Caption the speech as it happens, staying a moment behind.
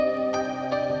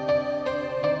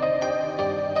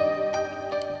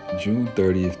June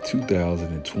 30th,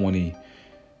 2020,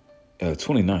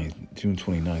 29th, June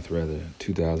 29th, rather,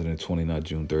 2020, not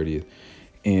June 30th.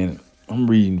 And I'm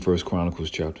reading First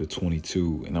Chronicles chapter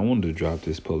 22, and I wanted to drop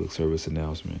this public service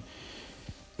announcement,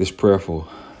 this prayerful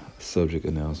subject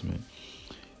announcement.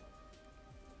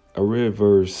 I read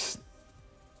verse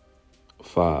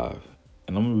 5,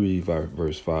 and I'm going to read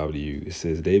verse 5 to you. It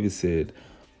says, David said,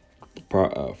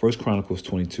 First Chronicles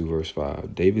 22, verse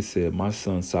 5, David said, "My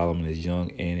son Solomon is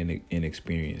young and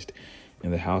inexperienced,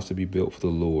 and the house to be built for the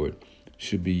Lord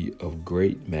should be of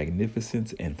great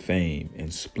magnificence and fame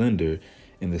and splendor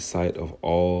in the sight of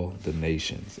all the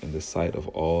nations,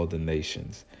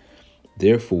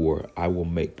 Therefore, I will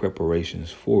make preparations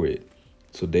for it."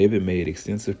 So David made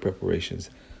extensive preparations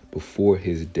before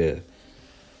his death.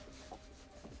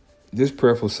 This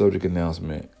prayerful subject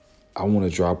announcement I want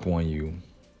to drop on you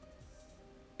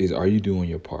is, are you doing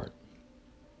your part?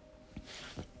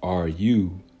 Are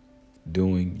you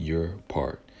doing your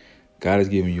part? God has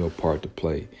given you a part to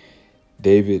play.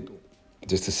 David,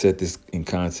 just to set this in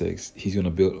context, he's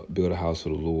going to build a house for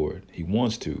the Lord. He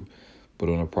wants to, but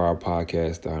on a prior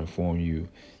podcast, I informed you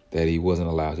that he wasn't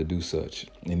allowed to do such.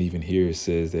 And even here it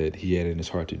says that he had in his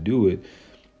heart to do it,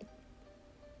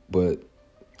 but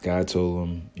God told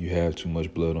him, you have too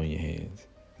much blood on your hands,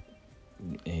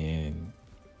 and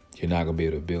you're not going to be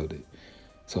able to build it.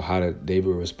 So how did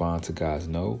David respond to God's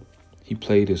no? He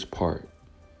played his part.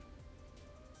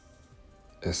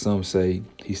 As some say,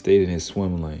 he stayed in his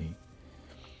swim lane.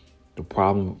 The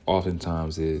problem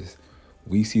oftentimes is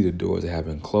we see the doors that have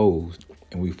been closed,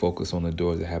 and we focus on the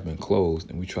doors that have been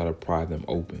closed, and we try to pry them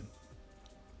open.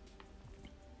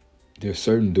 There are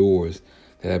certain doors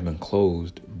that have been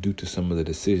closed due to some of the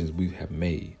decisions we have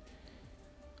made.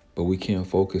 But we can't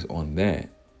focus on that.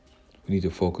 We need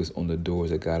to focus on the doors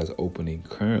that God is opening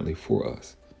currently for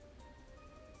us.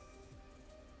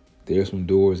 There are some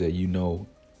doors that you know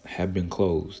have been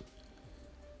closed,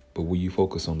 but will you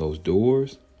focus on those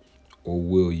doors, or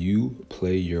will you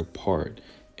play your part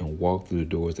and walk through the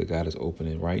doors that God is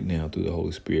opening right now through the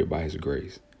Holy Spirit by his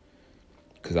grace?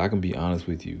 Because I can be honest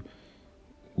with you,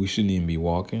 we shouldn't even be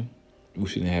walking. We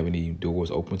shouldn't have any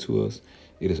doors open to us.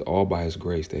 It is all by his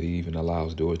grace that he even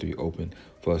allows doors to be open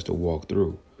for us to walk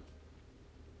through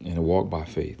and to walk by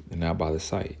faith and not by the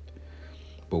sight.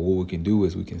 But what we can do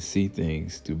is we can see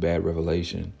things through bad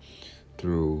revelation,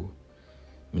 through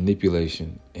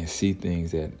manipulation, and see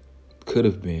things that could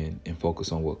have been and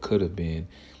focus on what could have been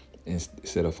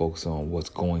instead of focus on what's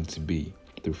going to be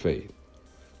through faith.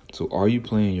 So are you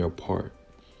playing your part?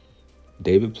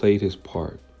 David played his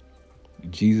part.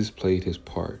 Jesus played his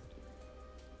part.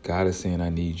 God is saying, I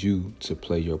need you to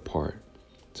play your part,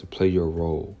 to play your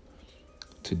role,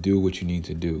 to do what you need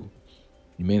to do.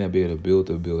 You may not be able to build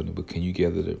the building, but can you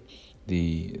gather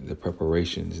the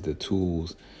preparations, the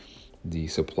tools, the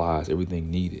supplies, everything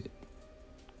needed?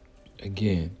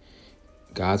 Again,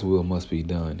 God's will must be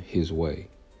done his way.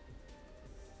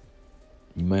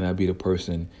 You might not be the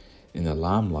person in the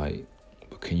limelight,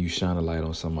 but can you shine a light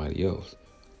on somebody else?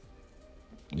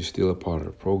 You're still a part of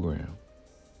the program.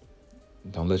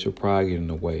 Don't let your pride get in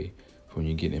the way when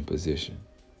you get in position.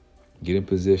 Get in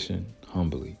position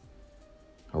humbly.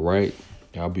 All right?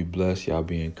 Y'all be blessed. Y'all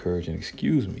be encouraged. And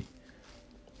excuse me,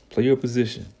 play your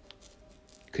position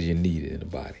because you need it in the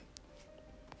body.